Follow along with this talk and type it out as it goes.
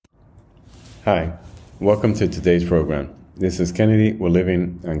Hi, welcome to today's program. This is Kennedy. We're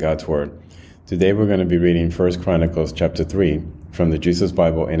living on God's Word. Today we're going to be reading 1 Chronicles chapter 3 from the Jesus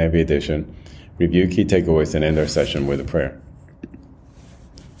Bible NIV edition, review key takeaways, and end our session with a prayer.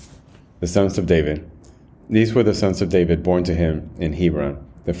 The sons of David. These were the sons of David born to him in Hebron.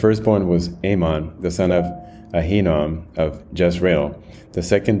 The firstborn was Amon, the son of Ahinoam of Jezreel. The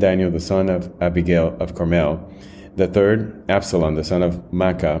second, Daniel, the son of Abigail of Carmel. The third, Absalom, the son of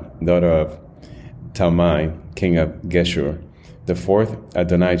Maacah, daughter of Talmai, king of Geshur. The fourth,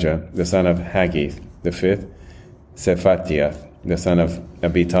 Adonijah, the son of Haggith. The fifth, Shephatiah, the son of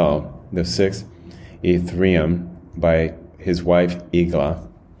Abital. The sixth, Ithream, by his wife Eglah.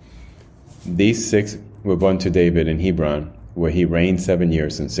 These six were born to David in Hebron, where he reigned 7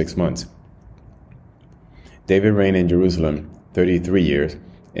 years and 6 months. David reigned in Jerusalem 33 years,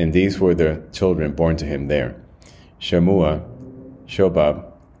 and these were the children born to him there: Shammua, Shobab,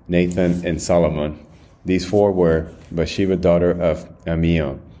 Nathan, and Solomon. These four were Bathsheba, daughter of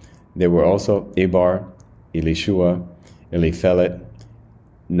Amiel. There were also Ebar, Elishua, Eliphelet,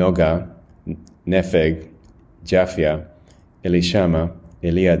 Noga, Nepheg, Japhia, Elishama,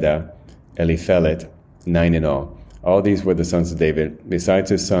 Eliada, Eliphelet, 9 in all. All these were the sons of David,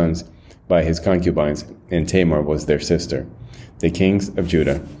 besides his sons by his concubines, and Tamar was their sister, the kings of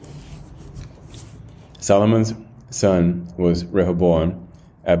Judah. Solomon's son was Rehoboam,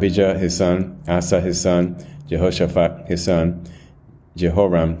 Abijah his son, Asa his son, Jehoshaphat his son,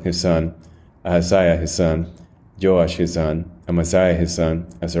 Jehoram his son, Ahaziah his son, Joash his son, Amaziah his son,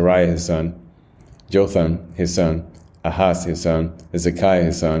 Azariah his son, Jotham his son, Ahaz his son, Hezekiah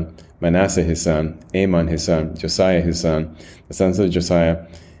his son, Manasseh his son, Amon his son, Josiah his son. The sons of Josiah: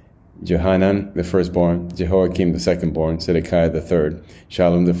 Johanan the firstborn, Jehoiakim the secondborn, Zedekiah the third,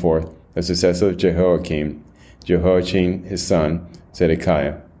 Shallum the fourth. The successor of Jehoiakim: Jehoiachin his son,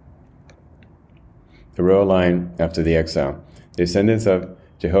 Zedekiah. The royal line after the exile. Descendants of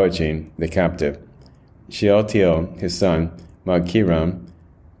Jehoiachin the captive: Shealtiel his son, Malkiram,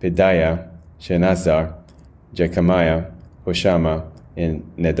 Pedaiah, Shenazar, Jechamiah, Hoshama, and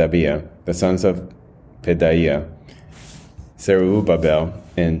Nedabiah. The sons of Pedaiah: Zerubbabel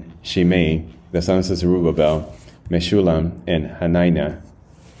and Shimei. The sons of Zerubbabel: Meshulam and Hananiah.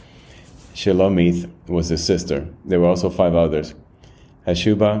 Shelomith was his sister. There were also 5 others: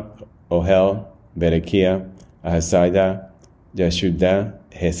 Hashubah, Ohel, Berechiah, Ahasidah, Jashudah,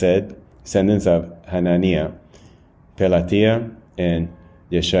 Hesed. Descendants of Hananiah: Pelatiah and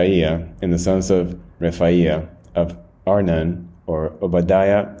Yeshaiah. And the sons of Rephaiah of Arnan, or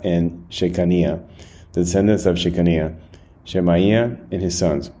Obadiah, and Shechaniah. The descendants of Shechaniah: Shemaiah and his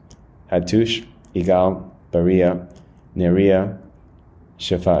sons: Hattush, Igal, Bariah, Neriah,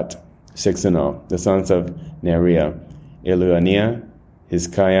 Shaphat. 6 in all. The sons of Neriah: Eluaniah,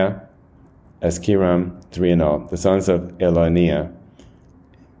 Hizkiah, Azkiram. 3 in all. The sons of Eloaniah: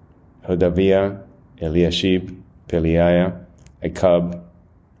 Hodaviah, Eliashib, Peliah, Akab,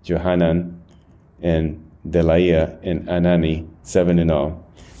 Johanan, and Delaiah, and Anani. 7 in all.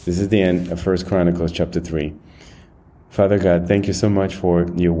 This is the end of 1 Chronicles chapter 3. Father God, thank you so much for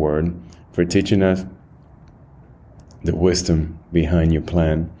your word, for teaching us the wisdom behind your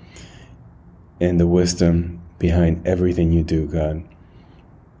plan and the wisdom behind everything you do, God.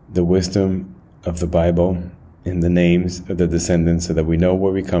 The wisdom of the Bible and the names of the descendants, so that we know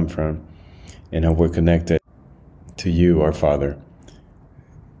where we come from and how we're connected to you, our Father.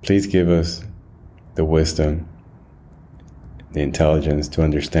 Please give us the wisdom, the intelligence to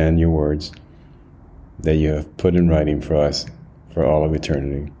understand your words that you have put in writing for us for all of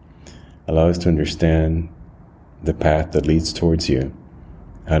eternity. Allow us to understand the path that leads towards you,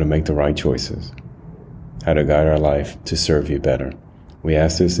 how to make the right choices, how to guide our life to serve you better. We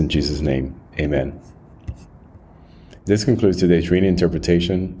ask this in Jesus' name. Amen. This concludes today's reading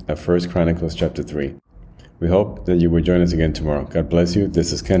interpretation of 1 Chronicles chapter 3. We hope that you will join us again tomorrow. God bless you.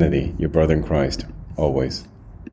 This is Kennedy, your brother in Christ, always.